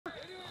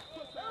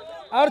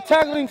Out of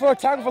tackling for a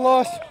tackle for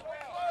loss.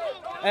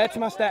 Add to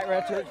my stat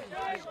ratchet.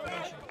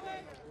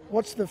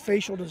 What's the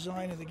facial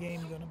design of the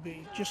game going to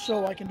be? Just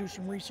so I can do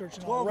some research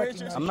and I'll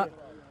recognize I'm not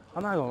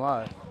gonna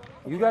lie.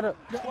 You gotta.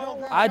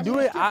 I do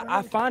it.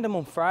 I find them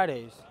on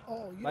Fridays.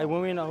 Oh, like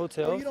when we're in the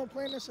hotel. Oh, you don't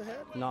plan this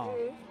ahead? No.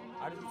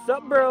 What's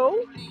up, bro?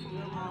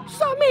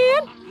 What's up,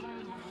 man?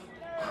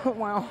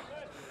 Wow.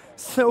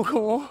 So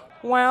cool.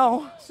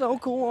 Wow. So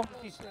cool.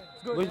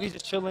 We be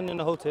just chilling in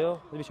the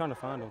hotel. We be trying to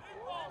find them.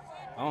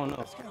 I don't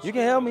know. You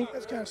can help me.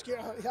 That's kind of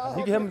scary.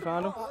 You can help me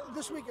find them.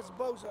 This week it's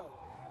Bozo.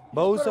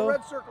 Bozo? Put a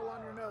red circle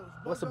on your nose.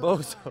 What's a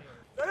bozo?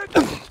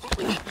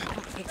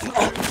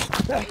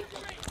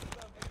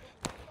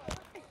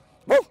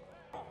 Woo!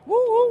 Woo,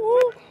 woo,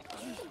 woo!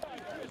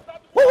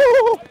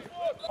 Woo!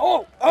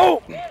 Oh!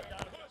 Oh!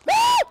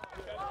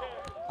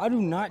 I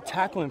do not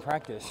tackle in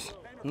practice.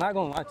 I'm not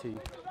gonna lie to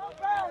you.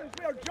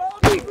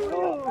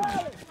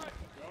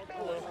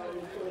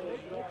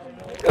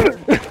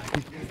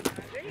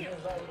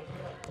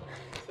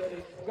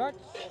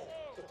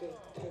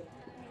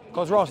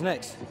 Coach Ross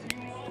next.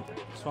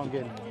 That's what I'm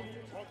getting.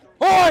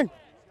 Oi!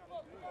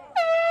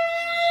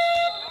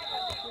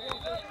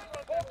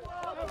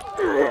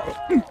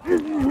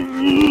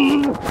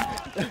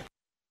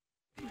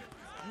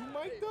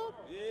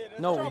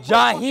 No,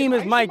 Jaheim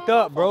is mic'd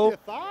up, bro.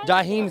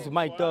 Jaheim's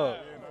mic'd up.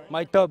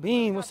 Mic'd up.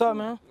 Beam, what's up,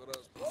 man?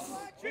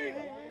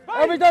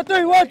 Every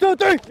 3, 1, 2,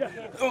 3.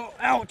 Oh,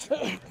 ouch.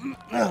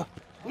 I'm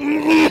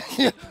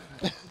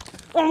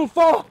gonna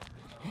fall.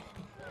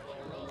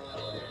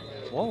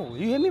 Whoa,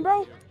 you hit me,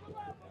 bro?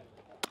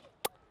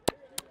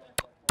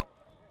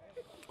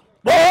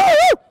 Whoa!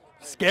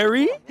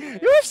 Scary?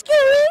 You're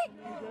scary?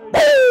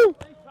 Woo!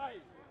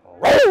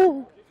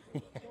 Woo!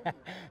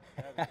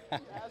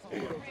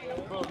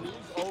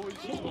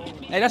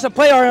 Hey, that's a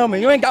player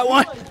helmet. You ain't got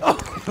one. Oh.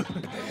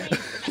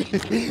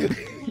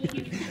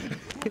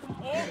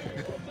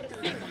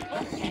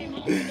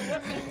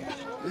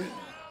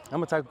 I'm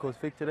gonna tackle Coach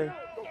Fick today.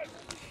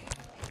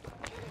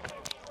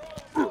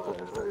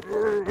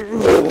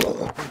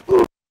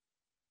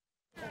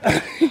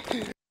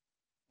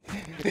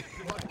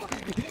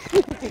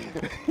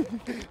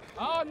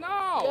 Oh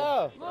no!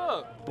 Yeah.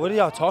 Look. What are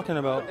y'all talking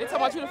about? They talking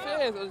about you the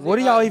fans. What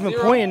are y'all even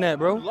pointing at,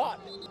 bro? Look,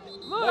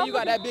 you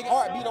got that big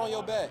heartbeat on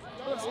your back.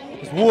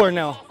 It's war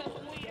now.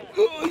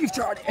 You've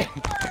tried it.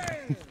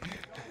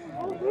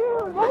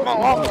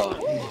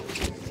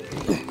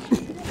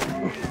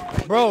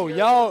 Bro,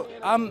 y'all,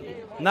 I'm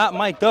not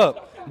mic'd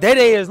up. Dede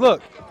is,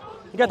 look.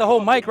 You got the whole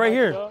mic right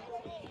here.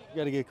 You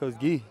gotta get Coach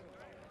Gee.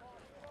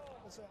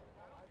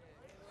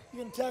 You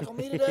gonna tackle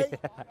me today?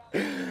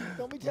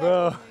 Don't be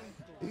Bro.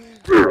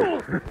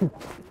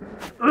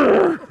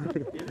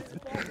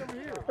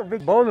 tackling A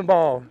big bowling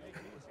ball.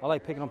 I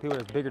like picking on people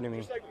that's bigger than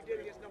me.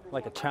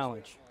 Like a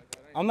challenge.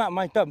 I'm not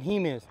mic'd up. He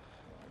is.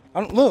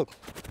 I don't look.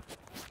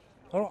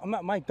 I'm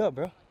not mic'd up,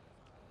 bro.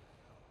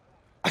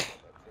 Hey,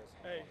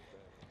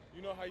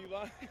 you know how you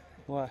lie?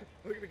 What?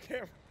 Look at the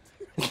camera.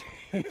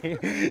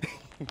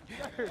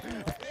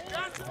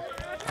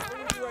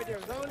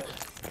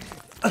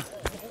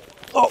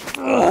 Oh.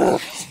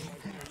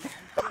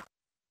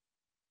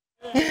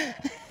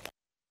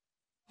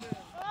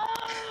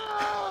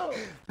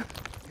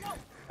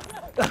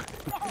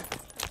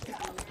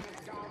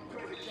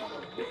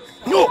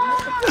 No.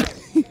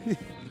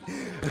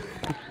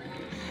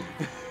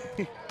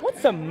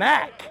 What's a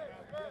Mac?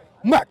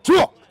 Mac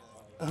truck.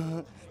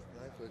 9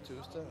 foot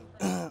 2 stone.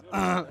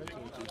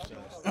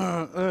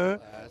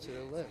 To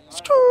the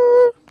left.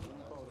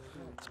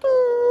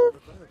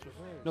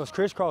 No, it's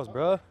crisscross,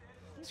 bro.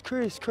 It's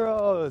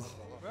crisscross.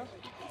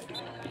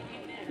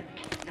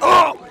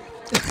 Oh!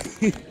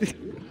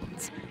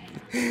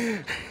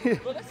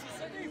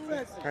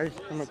 I'm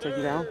gonna take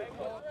you down.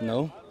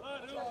 No.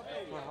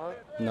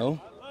 No.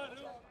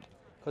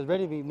 Cause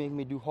Reddy be making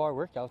me do hard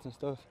workouts and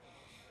stuff.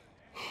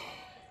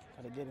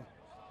 Gotta get him.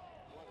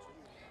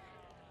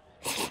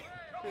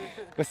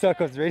 What's up,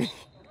 Coach Reddy?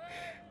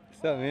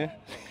 What's up, man?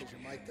 Because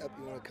you're mic'd up,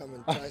 you want to come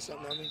and try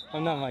something on me?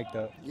 I'm not mic'd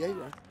up. Yeah,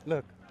 you are.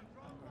 Look.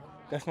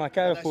 That's my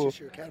catapult. That's just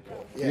your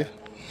catapult. Yeah.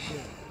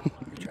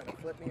 You trying to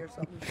flip me or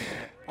something?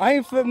 I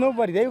ain't flipped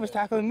nobody. They was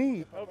tackling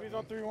me. Oh, he's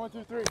on 3, 1,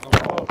 2, 3.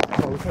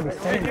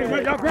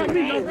 Hey, y'all grab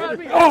me, y'all grab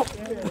me. Oh!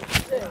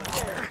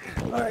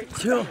 All right,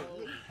 chill.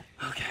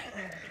 Okay.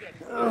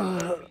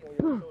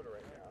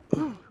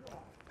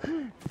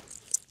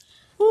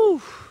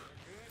 Woo.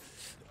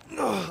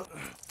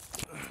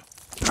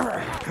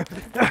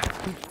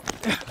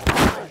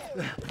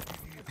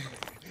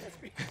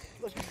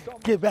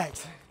 Get back.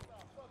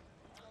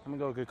 I'm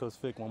gonna go get Coach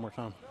Fick one more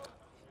time.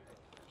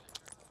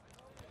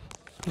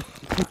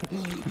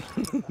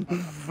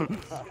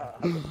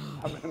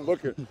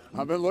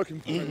 I've been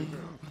looking for you.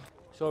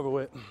 It's over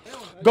with.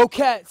 Go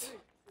Cats!